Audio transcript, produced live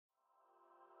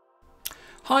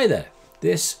Hi there,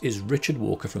 this is Richard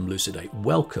Walker from Lucidate.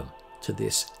 Welcome to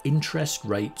this interest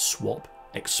rate swap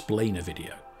explainer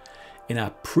video. In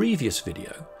our previous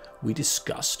video, we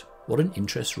discussed what an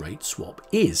interest rate swap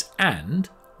is and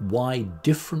why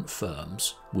different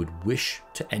firms would wish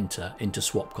to enter into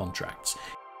swap contracts.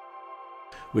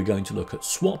 We're going to look at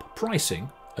swap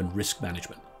pricing and risk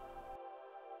management.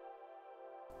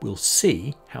 We'll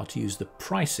see how to use the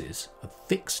prices of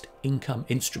fixed income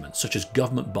instruments such as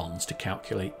government bonds to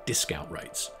calculate discount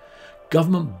rates.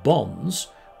 Government bonds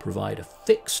provide a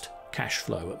fixed cash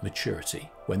flow at maturity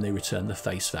when they return the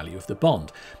face value of the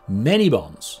bond. Many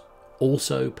bonds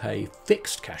also pay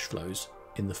fixed cash flows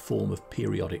in the form of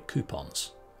periodic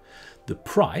coupons. The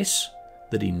price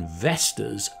that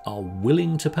investors are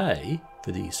willing to pay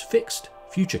for these fixed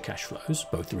future cash flows,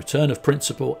 both the return of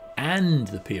principal and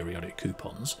the periodic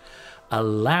coupons,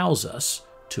 allows us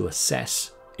to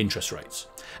assess interest rates.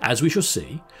 As we shall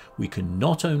see, we can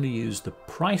not only use the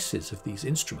prices of these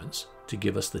instruments to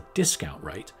give us the discount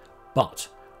rate, but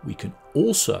we can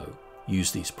also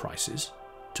use these prices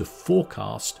to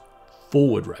forecast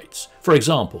forward rates. For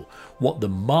example, what the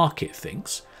market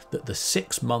thinks that the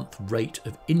 6-month rate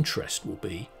of interest will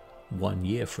be 1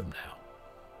 year from now.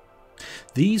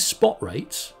 These spot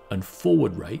rates and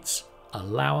forward rates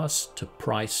allow us to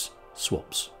price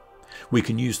swaps. We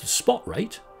can use the spot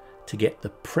rate to get the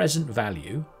present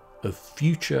value of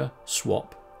future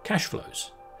swap cash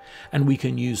flows, and we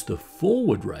can use the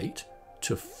forward rate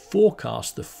to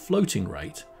forecast the floating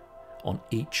rate on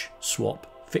each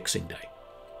swap fixing day.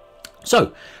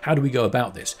 So, how do we go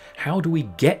about this? How do we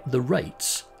get the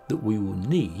rates that we will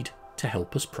need to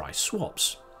help us price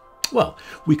swaps? Well,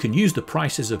 we can use the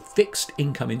prices of fixed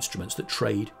income instruments that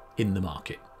trade in the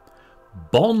market.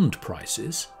 Bond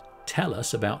prices tell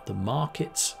us about the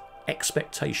market's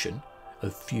expectation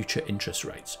of future interest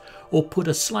rates, or put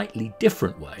a slightly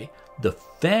different way, the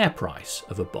fair price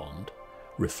of a bond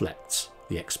reflects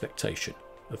the expectation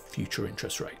of future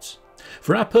interest rates.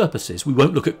 For our purposes, we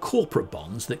won't look at corporate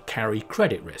bonds that carry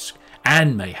credit risk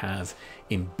and may have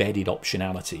embedded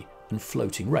optionality and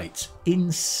floating rates.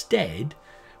 Instead,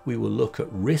 we will look at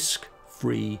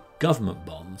risk-free government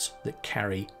bonds that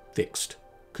carry fixed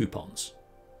coupons.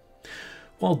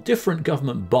 While different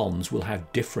government bonds will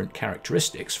have different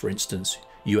characteristics, for instance,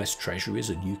 US Treasuries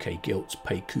and UK gilts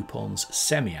pay coupons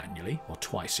semi-annually or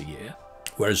twice a year,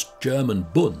 whereas German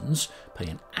Bunds pay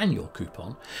an annual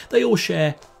coupon, they all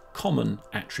share common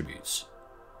attributes.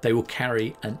 They will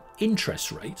carry an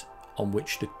interest rate on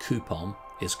which the coupon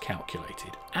is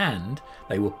calculated, and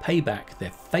they will pay back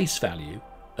their face value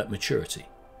at maturity.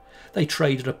 They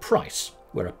trade at a price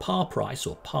where a par price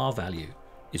or par value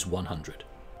is 100.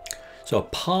 So a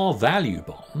par value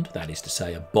bond, that is to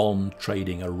say a bond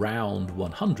trading around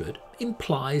 100,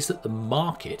 implies that the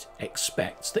market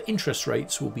expects that interest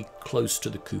rates will be close to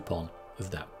the coupon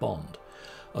of that bond.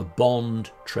 A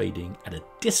bond trading at a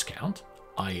discount,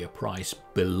 i.e. a price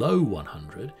below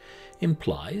 100,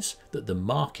 implies that the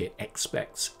market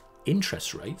expects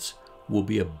interest rates will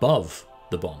be above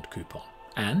the bond coupon.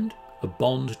 And a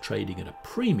bond trading at a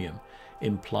premium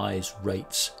implies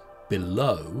rates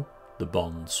below the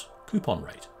bond's coupon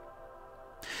rate.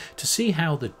 To see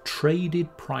how the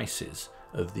traded prices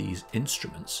of these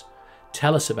instruments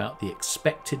tell us about the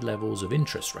expected levels of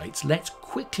interest rates, let's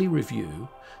quickly review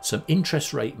some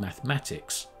interest rate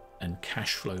mathematics and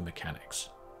cash flow mechanics.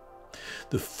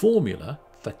 The formula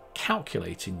for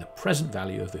calculating the present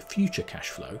value of the future cash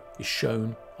flow is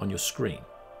shown on your screen.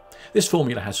 This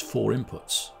formula has 4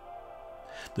 inputs: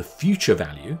 the future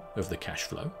value of the cash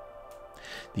flow,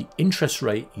 the interest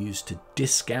rate used to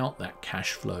discount that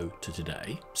cash flow to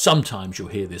today. Sometimes you'll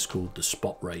hear this called the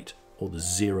spot rate or the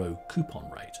zero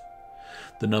coupon rate.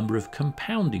 The number of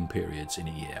compounding periods in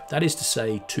a year, that is to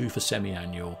say 2 for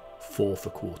semi-annual, 4 for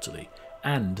quarterly,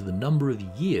 and the number of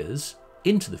years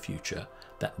into the future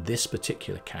that this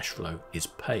particular cash flow is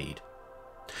paid.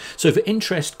 So for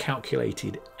interest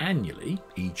calculated annually,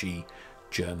 e.g.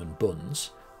 German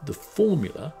Bunds, the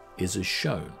formula is as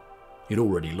shown. It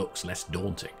already looks less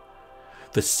daunting.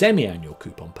 For semi-annual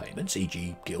coupon payments,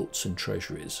 e.g. gilts and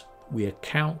treasuries, we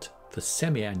account for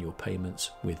semi-annual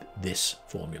payments with this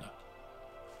formula.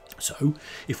 So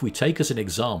if we take as an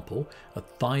example a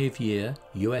 5-year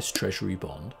US Treasury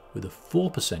bond with a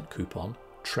 4% coupon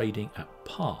trading at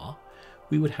par,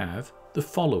 we would have the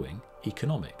following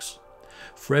economics.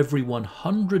 For every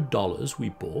 $100 we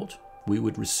bought, we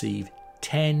would receive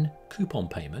 10 coupon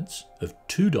payments of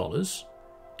 $2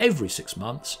 every 6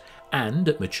 months, and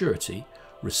at maturity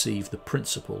receive the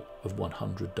principal of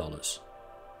 $100.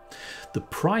 The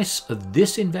price of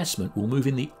this investment will move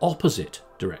in the opposite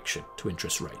direction to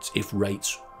interest rates. If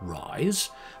rates rise,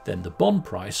 then the bond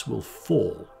price will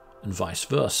fall, and vice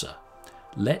versa.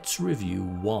 Let's review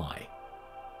why.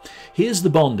 Here's the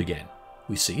bond again.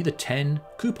 We see the 10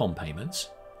 coupon payments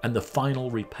and the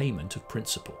final repayment of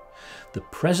principal. The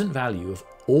present value of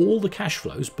all the cash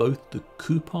flows, both the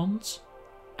coupons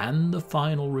and the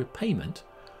final repayment,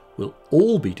 will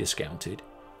all be discounted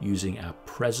using our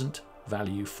present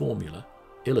value formula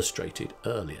illustrated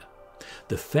earlier.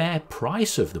 The fair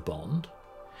price of the bond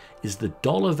is the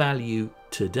dollar value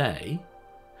today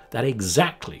that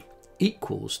exactly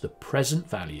equals the present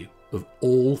value of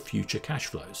all future cash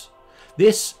flows.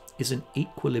 This is an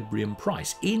equilibrium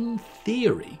price. In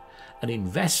theory, an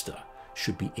investor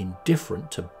should be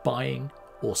indifferent to buying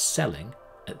or selling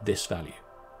at this value.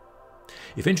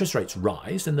 If interest rates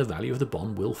rise, then the value of the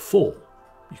bond will fall.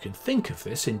 You can think of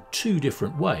this in two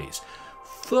different ways.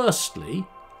 Firstly,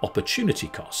 opportunity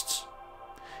costs.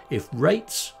 If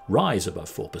rates rise above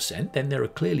 4%, then there are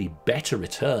clearly better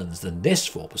returns than this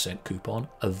 4% coupon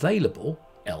available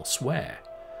elsewhere.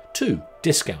 2.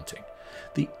 Discounting.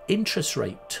 The interest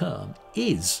rate term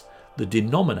is the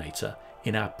denominator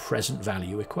in our present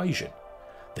value equation.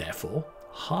 Therefore,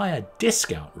 higher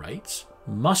discount rates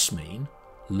must mean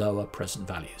lower present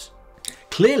values.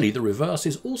 Clearly, the reverse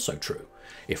is also true.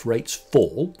 If rates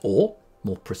fall, or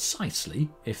more precisely,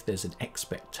 if there's an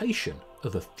expectation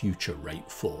of a future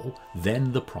rate fall,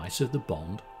 then the price of the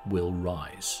bond will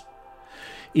rise.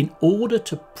 In order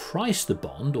to price the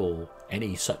bond or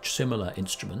any such similar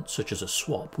instrument, such as a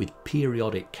swap with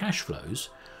periodic cash flows,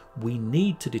 we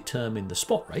need to determine the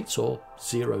spot rates or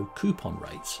zero coupon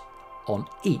rates on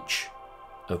each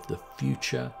of the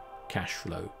future cash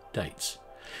flow dates.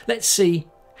 Let's see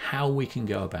how we can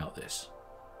go about this.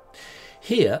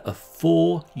 Here are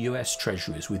 4 US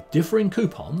Treasuries with differing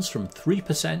coupons from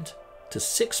 3% to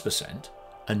 6%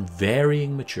 and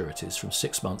varying maturities from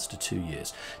 6 months to 2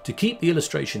 years. To keep the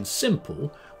illustration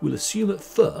simple, we'll assume at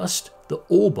first that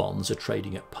all bonds are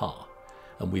trading at par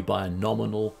and we buy a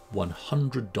nominal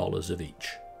 $100 of each.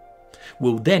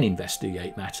 We'll then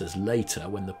investigate matters later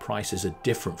when the prices are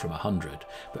different from 100,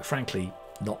 but frankly,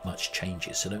 not much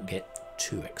changes, so don't get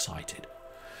too excited.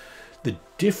 The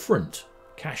different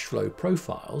cash flow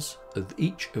profiles of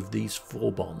each of these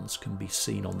 4 bonds can be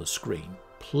seen on the screen.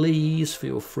 Please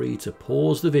feel free to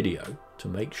pause the video to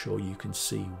make sure you can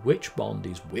see which bond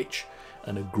is which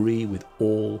and agree with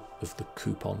all of the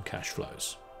coupon cash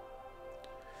flows.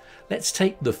 Let's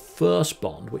take the first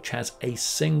bond, which has a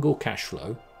single cash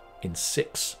flow in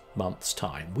 6 months'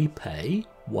 time. We pay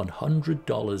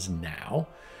 $100 now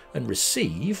and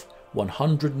receive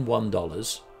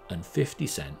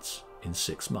 $101.50 in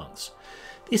 6 months.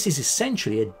 This is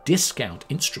essentially a discount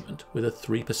instrument with a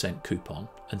 3% coupon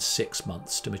and 6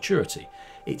 months to maturity.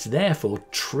 It's therefore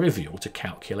trivial to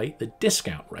calculate the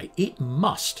discount rate. It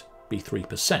must be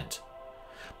 3%.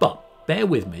 But bear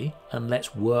with me and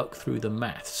let's work through the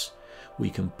maths. We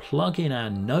can plug in our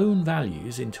known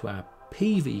values into our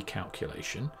PV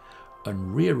calculation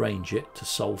and rearrange it to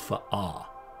solve for R,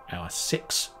 our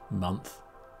 6-month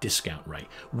discount rate.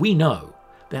 We know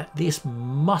that this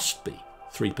must be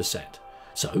 3%.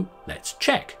 So let's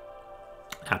check.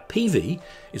 Our PV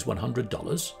is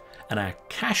 $100 and our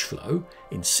cash flow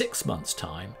in 6 months'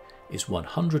 time is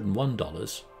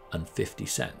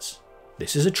 $101.50.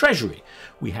 This is a treasury.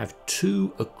 We have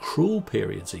 2 accrual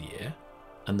periods a year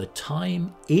and the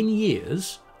time in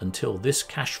years until this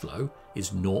cash flow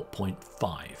is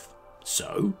 0.5.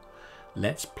 So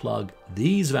let's plug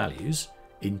these values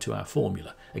into our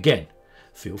formula. Again,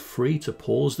 feel free to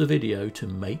pause the video to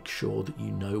make sure that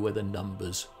you know where the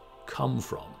numbers come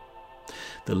from.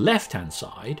 The left-hand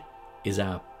side is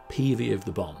our PV of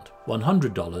the bond,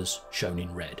 $100 shown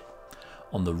in red.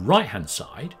 On the right-hand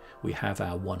side, we have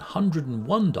our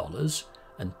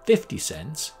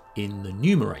 $101.50 in the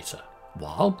numerator,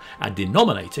 while our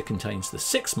denominator contains the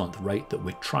 6-month rate that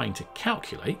we're trying to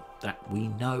calculate, that we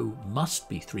know must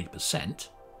be 3%,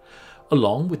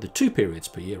 along with the 2 periods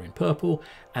per year in purple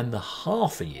and the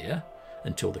half a year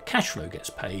until the cash flow gets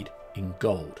paid in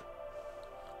gold.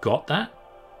 Got that?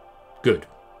 Good.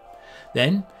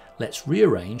 Then let's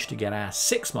rearrange to get our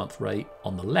 6-month rate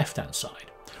on the left-hand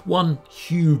side. One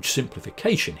huge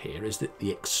simplification here is that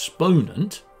the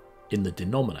exponent in the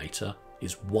denominator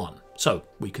is 1. So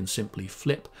we can simply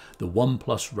flip the 1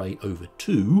 plus rate over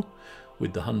 2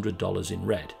 with the $100 in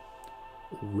red.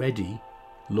 Already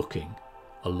looking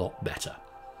a lot better.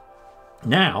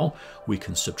 Now we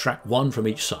can subtract 1 from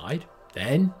each side,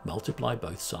 then multiply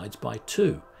both sides by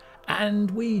 2.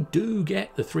 And we do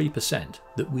get the 3%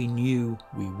 that we knew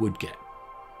we would get.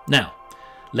 Now,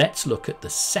 let's look at the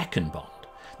second bond.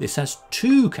 This has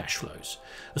two cash flows,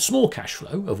 a small cash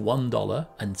flow of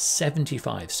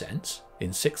 $1.75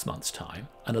 in 6 months' time,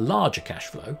 and a larger cash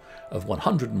flow of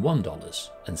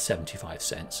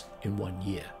 $101.75 in 1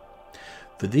 year.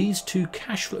 For these two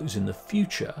cash flows in the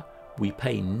future, we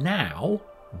pay now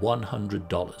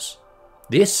 $100.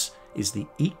 This is the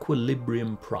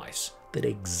equilibrium price that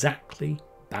exactly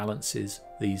balances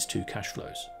these two cash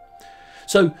flows.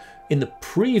 So in the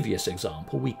previous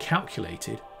example, we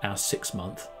calculated our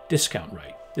 6-month discount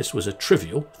rate. This was a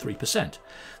trivial 3%.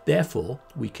 Therefore,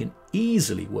 we can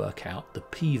easily work out the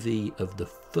PV of the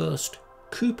first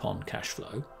coupon cash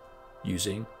flow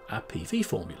using our PV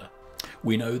formula.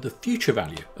 We know the future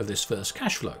value of this first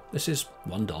cash flow. This is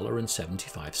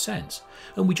 $1.75.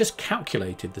 And we just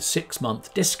calculated the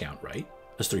 6-month discount rate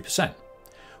as 3%.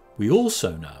 We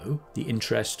also know the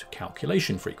interest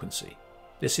calculation frequency.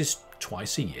 This is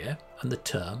twice a year and the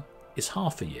term is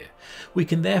half a year. We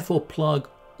can therefore plug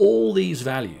all these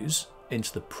values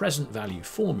into the present value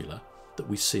formula that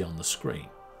we see on the screen.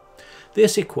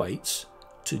 This equates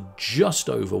to just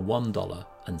over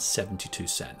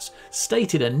 $1.72.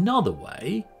 Stated another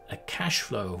way, a cash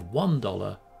flow of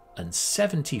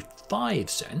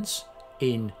 $1.75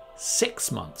 in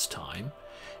 6 months' time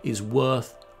is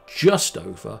worth just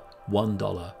over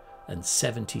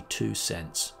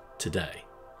 $1.72 today.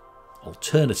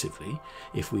 Alternatively,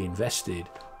 if we invested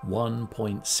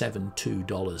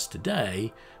 $1.72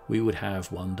 today, we would have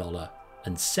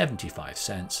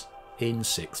 $1.75 in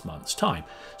 6 months' time.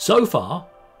 So far,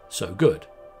 so good.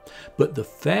 But the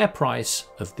fair price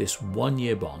of this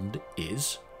 1-year bond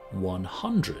is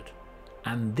 100,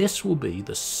 and this will be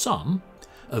the sum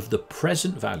of the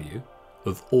present value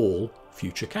of all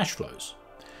future cash flows.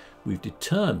 We've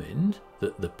determined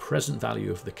that the present value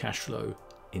of the cash flow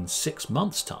in 6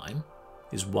 months' time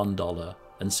is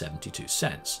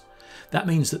 $1.72. That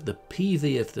means that the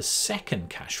PV of the second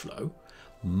cash flow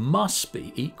must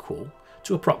be equal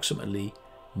to approximately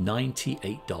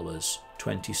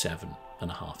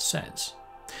 $98.27.5.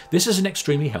 This is an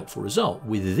extremely helpful result.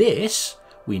 With this,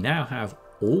 we now have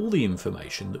all the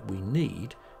information that we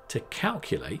need to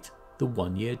calculate the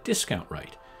 1-year discount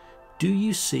rate. Do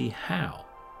you see how?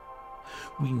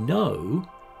 We know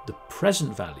the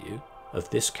present value of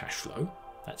this cash flow,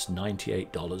 that's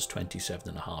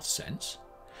 $98.27.5.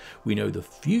 We know the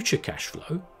future cash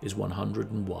flow is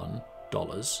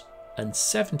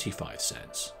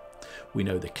 $101.75. We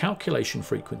know the calculation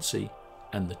frequency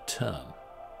and the term.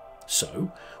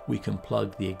 So we can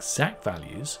plug the exact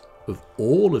values of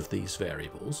all of these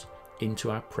variables into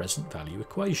our present value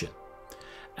equation.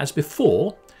 As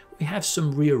before, we have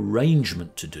some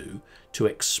rearrangement to do to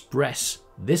express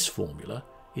this formula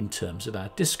in terms of our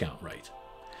discount rate.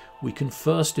 We can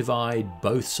first divide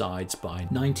both sides by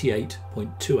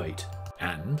 98.28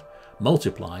 and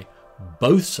multiply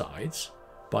both sides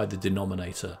by the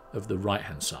denominator of the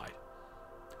right-hand side.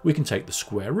 We can take the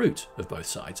square root of both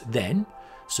sides, then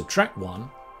subtract 1,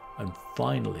 and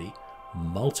finally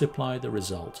multiply the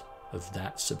result of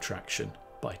that subtraction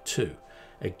by 2.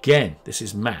 Again, this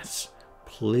is maths.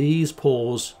 Please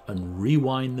pause and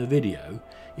rewind the video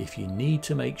if you need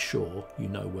to make sure you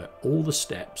know where all the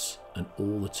steps and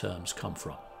all the terms come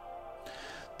from.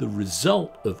 The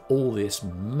result of all this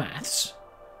maths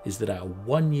is that our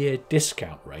 1-year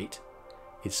discount rate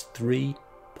is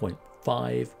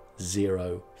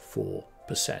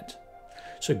 3.504%.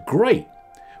 So great,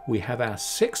 we have our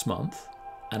 6-month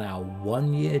and our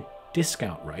 1-year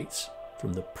discount rates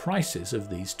from the prices of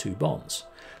these two bonds.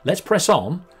 Let's press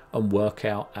on and work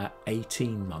out our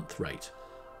 18-month rate.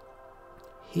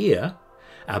 Here,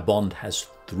 our bond has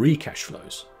 3 cash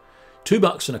flows,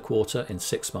 $2.25 in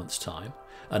 6 months' time,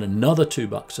 and another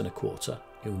 $2.25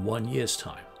 in 1 year's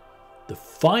time. The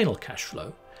final cash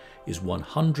flow is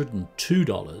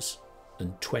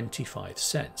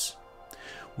 $102.25.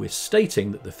 We're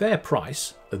stating that the fair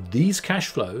price of these cash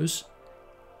flows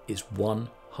is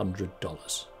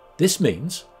 $100. This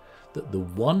means that the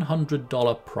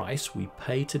 $100 price we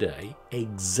pay today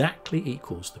exactly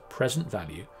equals the present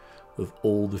value of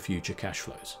all the future cash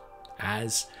flows.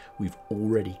 As we've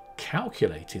already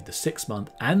calculated the 6-month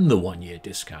and the 1-year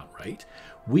discount rate,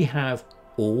 we have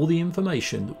all the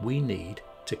information that we need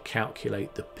to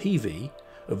calculate the PV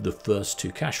of the first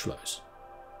 2 cash flows.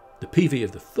 The PV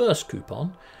of the first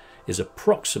coupon is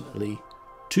approximately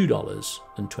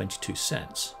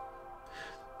 $2.22.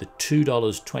 The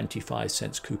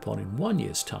 $2.25 coupon in 1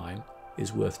 year's time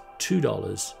is worth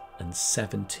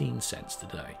 $2.17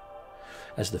 today.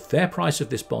 As the fair price of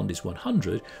this bond is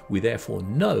 100, we therefore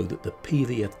know that the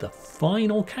PV of the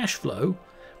final cash flow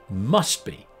must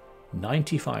be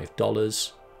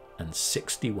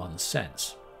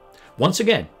 $95.61. Once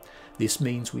again, this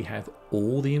means we have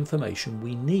all the information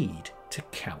we need to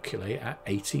calculate our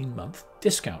 18-month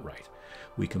discount rate.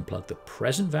 We can plug the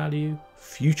present value,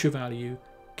 future value,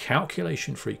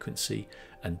 calculation frequency,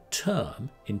 and term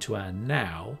into our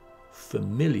now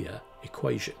familiar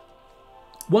equation.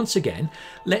 Once again,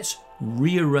 let's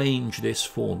rearrange this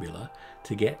formula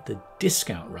to get the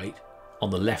discount rate on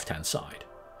the left-hand side.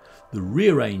 The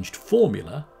rearranged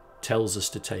formula tells us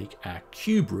to take our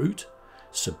cube root,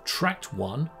 subtract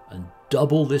 1 and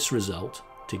double this result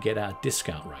to get our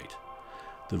discount rate.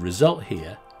 The result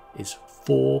here is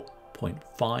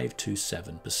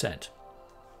 4.527%.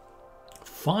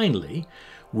 Finally,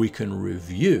 we can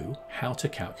review how to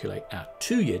calculate our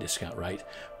 2-year discount rate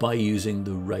by using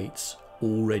the rates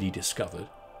already discovered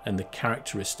and the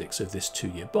characteristics of this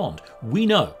 2-year bond. We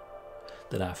know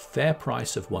that our fair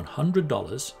price of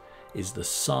 $100 is the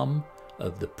sum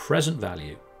of the present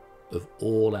value of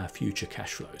all our future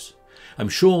cash flows. I'm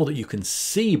sure that you can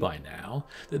see by now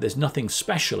that there's nothing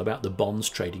special about the bonds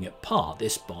trading at par.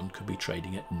 This bond could be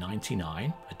trading at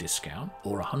 99, a discount,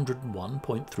 or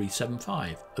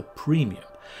 101.375, a premium.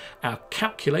 Our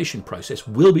calculation process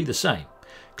will be the same.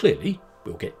 Clearly,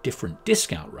 we'll get different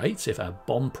discount rates if our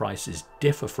bond prices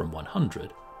differ from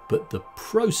 100, but the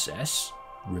process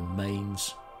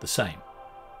remains the same.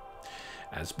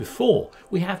 As before,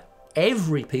 we have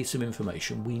every piece of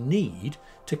information we need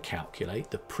to calculate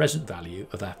the present value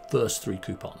of our first 3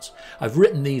 coupons. I've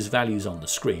written these values on the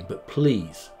screen, but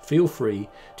please feel free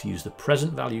to use the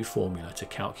present value formula to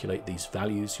calculate these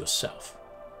values yourself.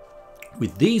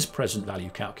 With these present value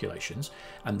calculations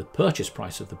and the purchase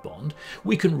price of the bond,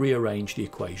 we can rearrange the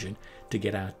equation to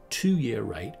get our 2-year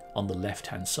rate on the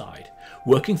left-hand side.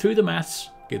 Working through the maths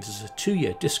gives us a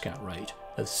 2-year discount rate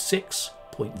of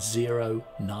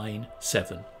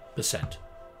 6.097%.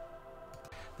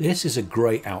 This is a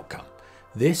great outcome.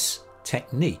 This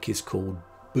technique is called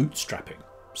bootstrapping.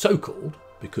 So called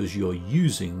because you're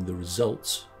using the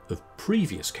results of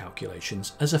previous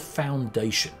calculations as a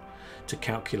foundation to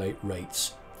calculate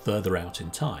rates further out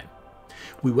in time.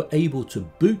 We were able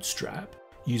to bootstrap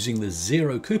using the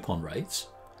 0 coupon rates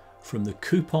from the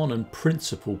coupon and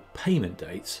principal payment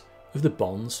dates of the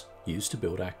bonds used to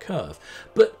build our curve.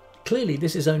 But clearly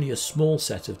this is only a small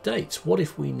set of dates. What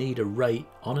if we need a rate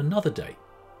on another date?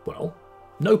 Well,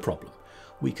 no problem.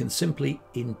 We can simply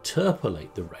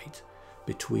interpolate the rate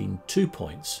between 2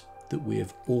 points that we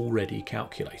have already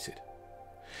calculated.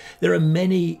 There are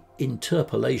many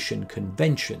interpolation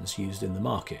conventions used in the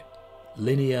market: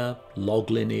 linear,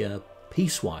 log linear,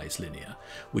 piecewise linear,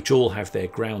 which all have their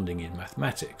grounding in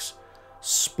mathematics;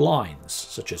 splines,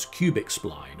 such as cubic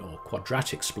spline or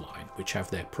quadratic spline, which have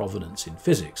their provenance in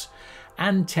physics;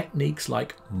 and techniques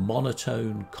like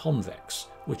monotone convex,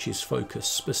 which is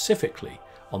focused specifically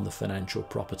on the financial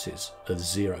properties of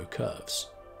 0 curves.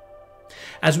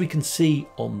 As we can see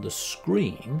on the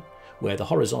screen, where the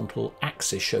horizontal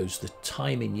axis shows the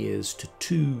time in years to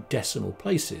 2 decimal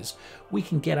places, we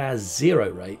can get our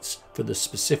 0 rates for the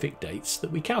specific dates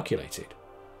that we calculated: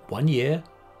 1 year,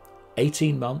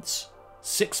 18 months,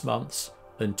 6 months,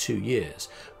 and 2 years,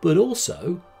 but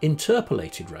also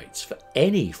interpolated rates for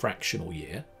any fractional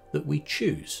year that we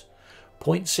choose: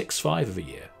 0.65 of a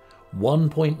year,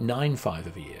 1.95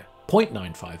 of a year,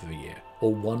 0.95 of a year,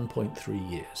 or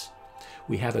 1.3 years.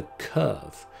 We have a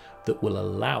curve that will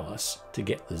allow us to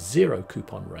get the 0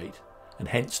 coupon rate and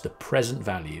hence the present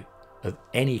value of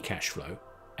any cash flow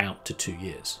out to 2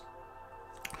 years.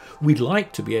 We'd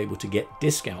like to be able to get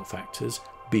discount factors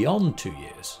beyond 2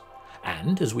 years,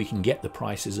 and as we can get the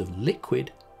prices of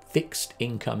liquid fixed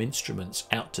income instruments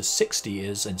out to 60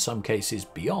 years, in some cases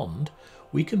beyond,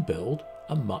 we can build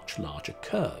a much larger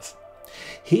curve.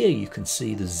 Here you can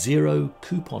see the 0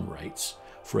 coupon rates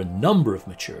for a number of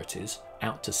maturities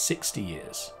out to 60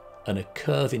 years, and a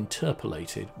curve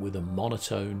interpolated with a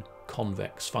monotone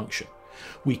convex function.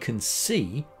 We can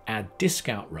see our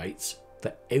discount rates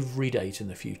for every date in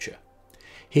the future.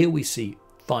 Here we see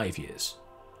 5 years,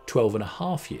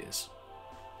 12.5 years,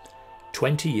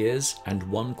 20 years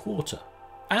and 1/4,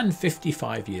 and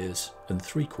 55 years and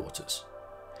 3/4.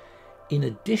 In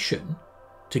addition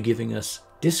to giving us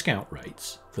discount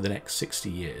rates for the next 60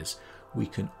 years, we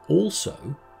can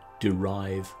also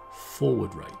derive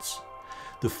forward rates.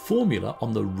 The formula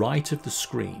on the right of the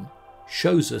screen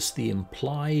shows us the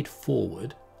implied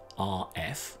forward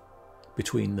RF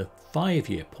between the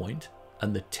 5-year point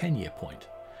and the 10-year point.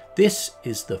 This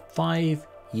is the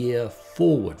 5-year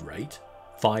forward rate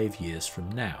 5 years from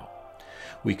now.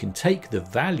 We can take the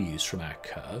values from our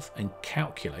curve and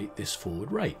calculate this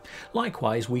forward rate.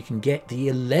 Likewise, we can get the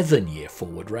 11-year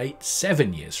forward rate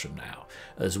 7 years from now,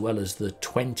 as well as the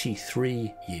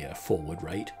 23-year forward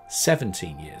rate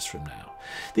 17 years from now.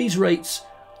 These rates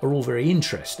are all very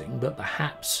interesting, but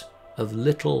perhaps of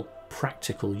little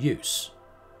practical use.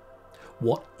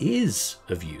 What is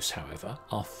of use, however,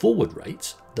 are forward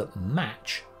rates that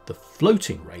match the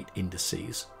floating rate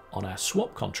indices on our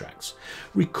swap contracts.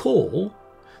 Recall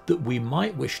that we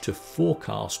might wish to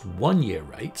forecast 1-year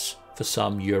rates for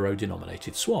some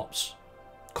euro-denominated swaps.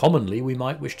 Commonly, we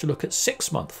might wish to look at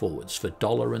 6-month forwards for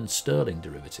dollar and sterling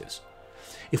derivatives.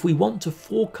 If we want to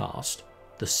forecast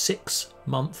the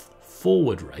 6-month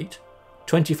forward rate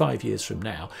 25 years from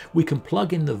now, we can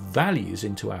plug in the values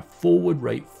into our forward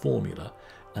rate formula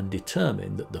and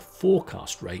determine that the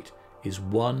forecast rate is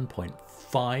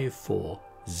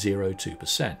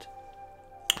 1.5402%.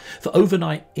 For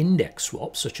overnight index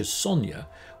swaps such as SONIA,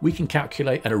 we can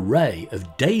calculate an array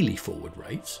of daily forward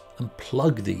rates and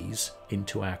plug these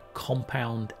into our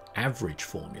compound average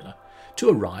formula to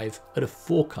arrive at a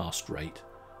forecast rate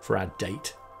for our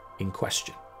date in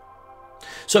question.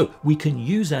 So we can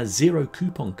use our zero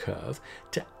coupon curve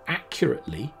to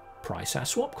accurately price our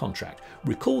swap contract.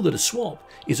 Recall that a swap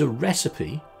is a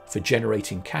recipe for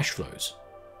generating cash flows.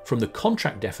 From the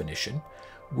contract definition,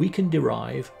 we can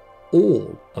derive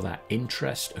all of our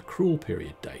interest accrual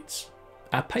period dates,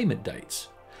 our payment dates,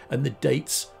 and the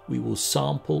dates we will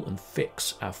sample and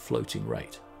fix our floating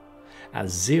rate. Our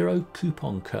zero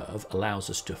coupon curve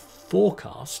allows us to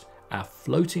forecast our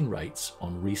floating rates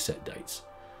on reset dates.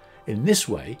 In this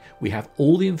way, we have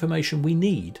all the information we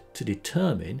need to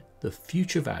determine the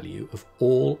future value of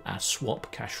all our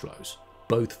swap cash flows,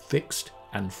 both fixed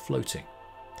and floating.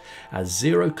 Our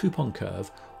zero coupon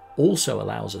curve also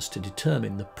allows us to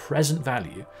determine the present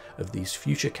value of these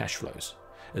future cash flows,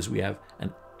 as we have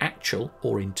an actual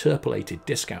or interpolated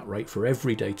discount rate for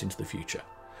every date into the future.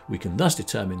 We can thus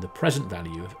determine the present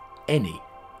value of any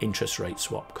interest rate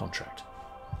swap contract.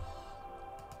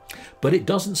 But it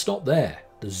doesn't stop there.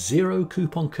 The zero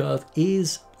coupon curve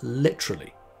is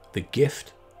literally the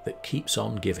gift that keeps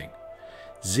on giving.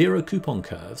 Zero coupon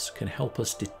curves can help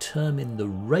us determine the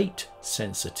rate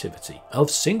sensitivity of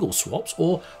single swaps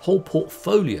or whole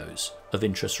portfolios of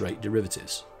interest rate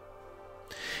derivatives.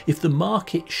 If the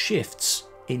market shifts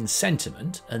in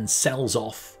sentiment and sells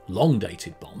off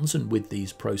long-dated bonds, and with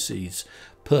these proceeds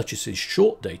purchases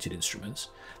short-dated instruments,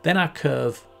 then our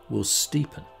curve will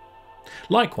steepen.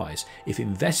 Likewise, if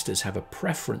investors have a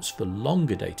preference for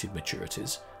longer-dated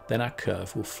maturities, then our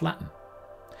curve will flatten.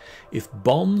 If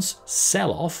bonds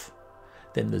sell off,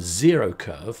 then the zero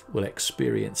curve will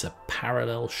experience a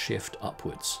parallel shift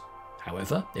upwards.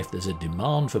 However, if there's a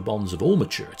demand for bonds of all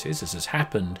maturities, as has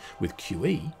happened with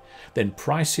QE, then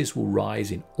prices will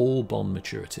rise in all bond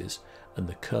maturities and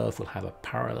the curve will have a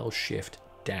parallel shift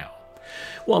down.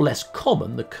 While less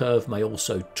common, the curve may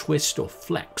also twist or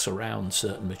flex around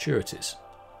certain maturities.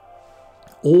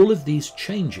 All of these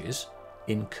changes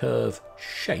in curve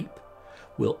shape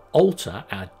will alter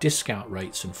our discount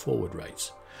rates and forward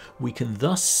rates. We can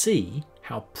thus see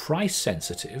how price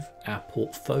sensitive our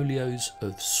portfolios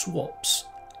of swaps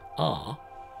are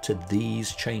to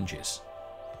these changes.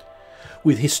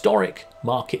 With historic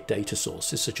market data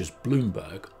sources such as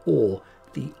Bloomberg or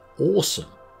the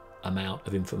awesome amount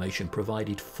of information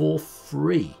provided for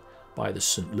free by the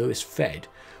St. Louis Fed,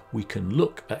 we can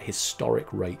look at historic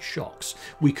rate shocks.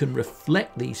 We can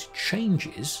reflect these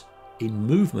changes in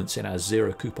movements in our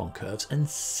zero coupon curves and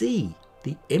see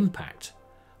the impact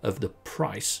of the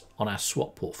price on our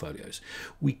swap portfolios.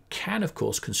 We can, of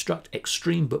course, construct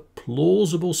extreme but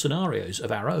plausible scenarios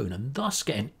of our own and thus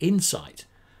get an insight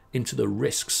into the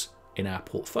risks in our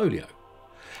portfolio.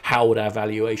 How would our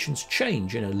valuations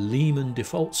change in a Lehman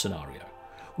default scenario?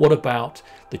 What about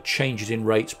the changes in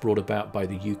rates brought about by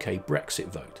the UK Brexit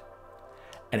vote?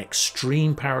 An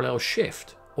extreme parallel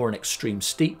shift or an extreme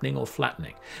steepening or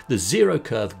flattening? The zero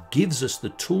curve gives us the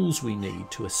tools we need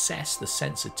to assess the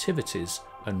sensitivities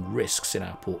and risks in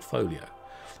our portfolio,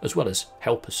 as well as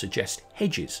help us suggest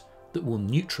hedges that will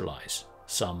neutralize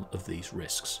some of these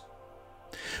risks.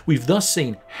 We've thus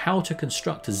seen how to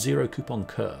construct a zero coupon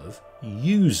curve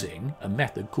using a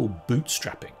method called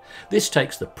bootstrapping. This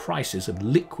takes the prices of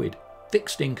liquid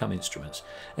fixed income instruments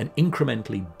and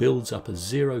incrementally builds up a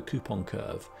zero coupon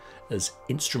curve as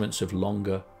instruments of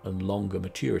longer and longer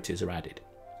maturities are added.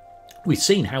 We've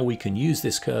seen how we can use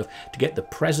this curve to get the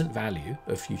present value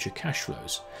of future cash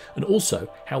flows, and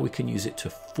also how we can use it to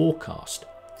forecast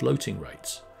floating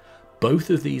rates. Both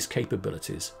of these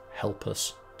capabilities help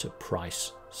us to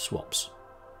price swaps.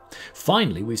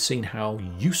 Finally, we've seen how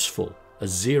useful a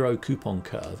zero coupon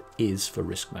curve is for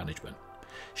risk management.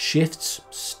 Shifts,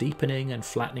 steepening and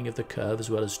flattening of the curve, as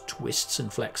well as twists and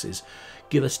flexes,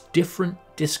 give us different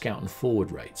discount and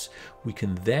forward rates. We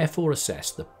can therefore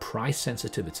assess the price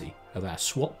sensitivity of our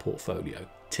swap portfolio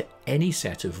to any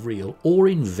set of real or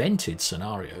invented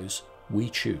scenarios we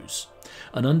choose.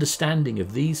 An understanding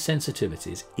of these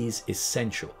sensitivities is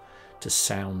essential to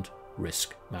sound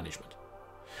risk management.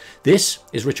 This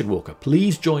is Richard Walker.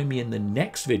 Please join me in the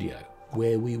next video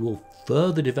where we will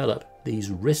further develop these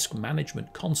risk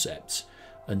management concepts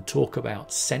and talk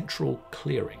about central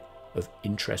clearing of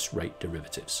interest rate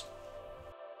derivatives.